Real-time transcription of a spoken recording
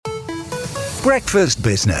Breakfast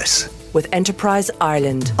Business with Enterprise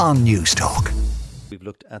Ireland on News Talk. We've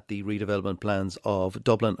looked at the redevelopment plans of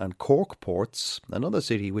Dublin and Cork ports. Another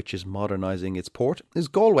city which is modernising its port is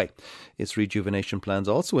Galway. Its rejuvenation plans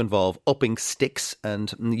also involve upping sticks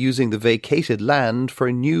and using the vacated land for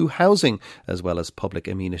new housing as well as public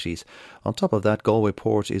amenities. On top of that, Galway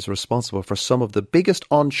Port is responsible for some of the biggest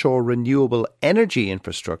onshore renewable energy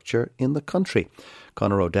infrastructure in the country.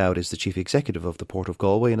 Conor O'Dowd is the Chief Executive of the Port of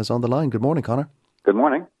Galway and is on the line. Good morning, Conor. Good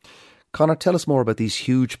morning. Conor, tell us more about these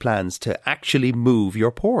huge plans to actually move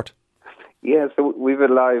your port. Yeah, so we've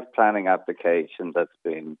a live planning application that's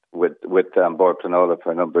been with Bord Pleanála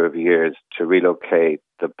for a number of years to relocate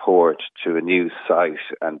the port to a new site.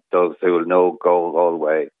 And those who will know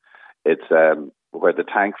Galway, it's where the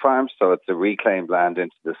tank farms, so it's a reclaimed land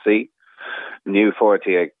into the sea. New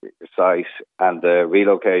 40-acre site, and the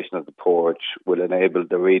relocation of the port will enable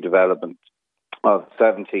the redevelopment of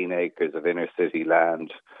 17 acres of inner city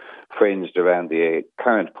land fringed around the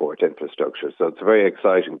current port infrastructure. So it's a very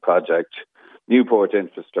exciting project, new port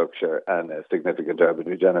infrastructure and a significant urban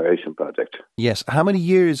regeneration project. Yes. How many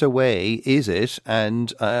years away is it?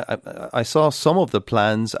 And I saw some of the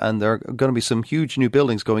plans, and there are going to be some huge new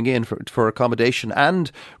buildings going in for accommodation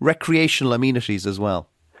and recreational amenities as well.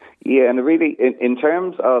 Yeah, and really, in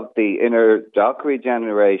terms of the inner dock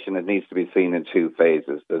regeneration, it needs to be seen in two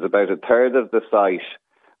phases. There's about a third of the site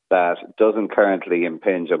that doesn't currently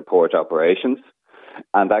impinge on port operations,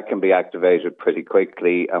 and that can be activated pretty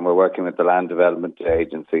quickly, and we're working with the Land Development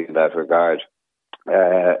Agency in that regard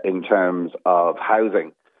in terms of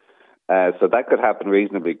housing. So that could happen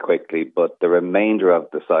reasonably quickly, but the remainder of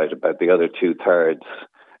the site, about the other two-thirds,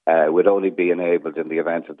 would only be enabled in the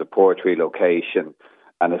event of the port relocation.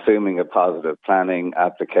 And assuming a positive planning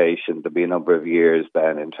application, there'll be a number of years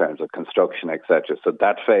then in terms of construction, etc. So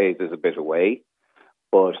that phase is a bit away.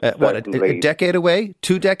 But a decade away?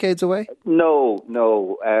 2 decades away? No.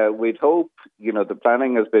 We'd hope, the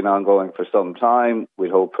planning has been ongoing for some time.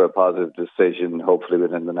 We'd hope for a positive decision, hopefully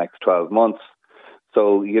within the next 12 months.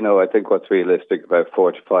 So, I think what's realistic, about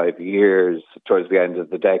 4 to 5 years towards the end of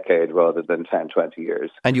the decade rather than 10, 20 years.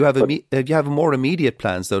 And you have more immediate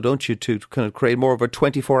plans, though, don't you, to kind of create more of a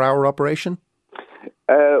 24-hour operation?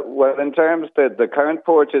 Well, in terms that the current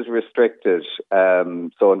port is restricted,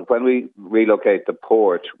 so when we relocate the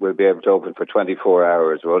port, we'll be able to open for 24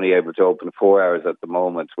 hours. We're only able to open 4 hours at the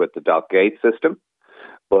moment with the dock gate system.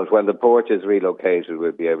 But when the port is relocated,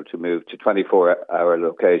 we'll be able to move to 24-hour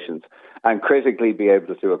locations and critically be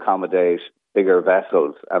able to accommodate bigger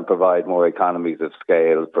vessels and provide more economies of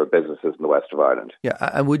scale for businesses in the west of Ireland. Yeah,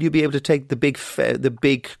 and would you be able to take the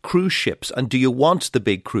big cruise ships? And do you want the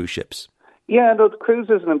big cruise ships? Yeah, no, the cruise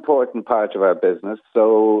is an important part of our business.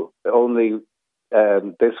 So only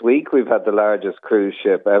this week we've had the largest cruise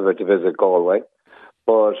ship ever to visit Galway.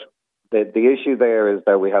 But the issue there is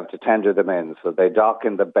that we have to tender them in. So they dock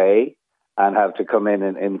in the bay and have to come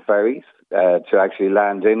in ferries to actually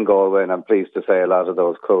land in Galway. And I'm pleased to say a lot of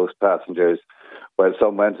those coast passengers, well,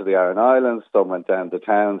 some went to the Aran Islands, some went down to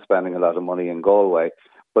town, spending a lot of money in Galway.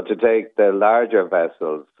 But to take the larger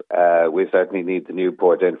vessels, we certainly need the new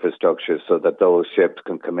port infrastructure so that those ships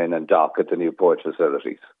can come in and dock at the new port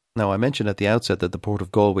facilities. Now, I mentioned at the outset that the Port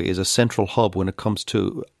of Galway is a central hub when it comes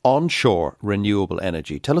to onshore renewable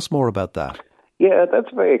energy. Tell us more about that. Yeah,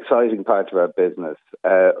 that's a very exciting part of our business.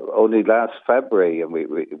 Only last February, and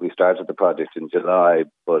we started the project in July,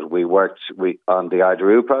 but we worked on the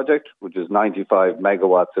Idaru project, which is 95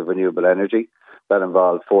 megawatts of renewable energy. That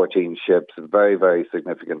involved 14 ships, a very, very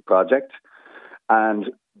significant project. And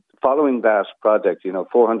following that project,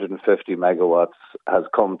 450 megawatts has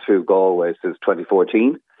come through Galway since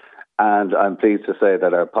 2014. And I'm pleased to say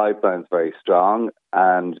that our pipeline's very strong.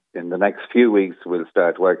 And in the next few weeks, we'll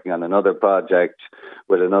start working on another project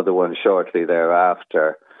with another one shortly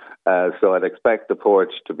thereafter. So I'd expect the port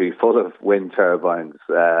to be full of wind turbines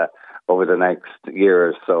over the next year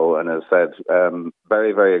or so. And as I said,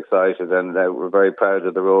 very, very excited, and we're very proud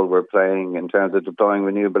of the role we're playing in terms of deploying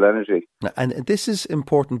renewable energy. And this is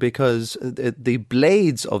important because the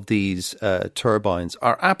blades of these turbines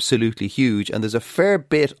are absolutely huge, and there's a fair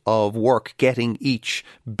bit of work getting each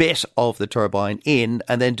bit of the turbine in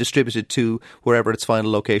and then distributed to wherever its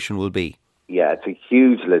final location will be. Yeah, it's a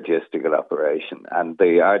huge logistical operation. And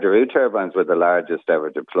the Idaru turbines were the largest ever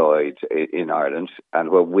deployed in Ireland. And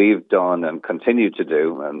what we've done and continue to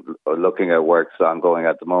do, and looking at works ongoing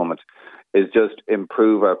at the moment, is just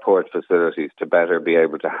improve our port facilities to better be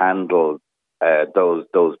able to handle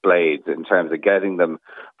those blades in terms of getting them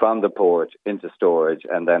from the port into storage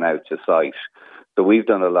and then out to site. So we've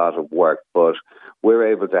done a lot of work, but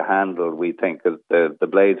we're able to handle, we think, the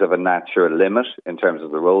blades have a natural limit in terms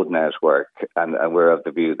of the road network, and we're of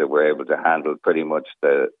the view that we're able to handle pretty much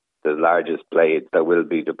the largest blades that will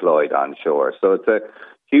be deployed onshore. So it's a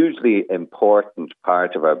hugely important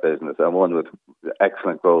part of our business, and one with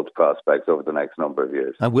excellent growth prospects over the next number of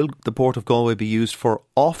years. And will the Port of Galway be used for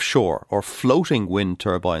offshore or floating wind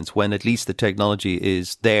turbines when at least the technology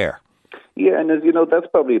is there? Yeah, and as you know, that's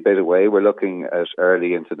probably a bit away. We're looking at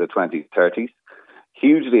early into the 2030s.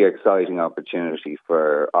 Hugely exciting opportunity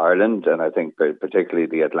for Ireland, and I think particularly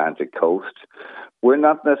the Atlantic coast. We're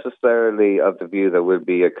not necessarily of the view that we'll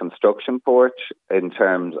be a construction port in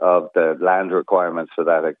terms of the land requirements for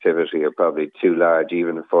that activity are probably too large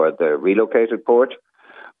even for the relocated port.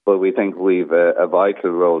 But we think we've a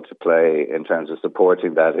vital role to play in terms of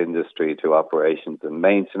supporting that industry to operations and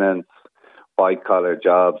maintenance, white-collar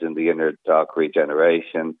jobs in the inner dock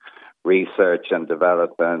regeneration, research and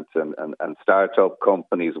development, and start-up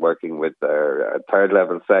companies working with their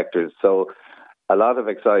third-level sectors. So a lot of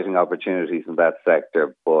exciting opportunities in that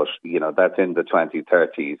sector, but, that's in the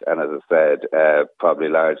 2030s. And as I said, probably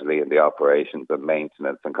largely in the operations and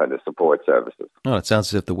maintenance and kind of support services. Oh, it sounds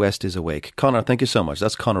as if the West is awake. Conor, thank you so much.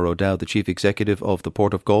 That's Conor O'Dowd, the Chief Executive of the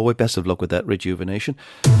Port of Galway. Best of luck with that rejuvenation.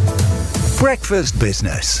 Breakfast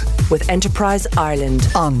Business with Enterprise Ireland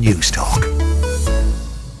on Newstalk.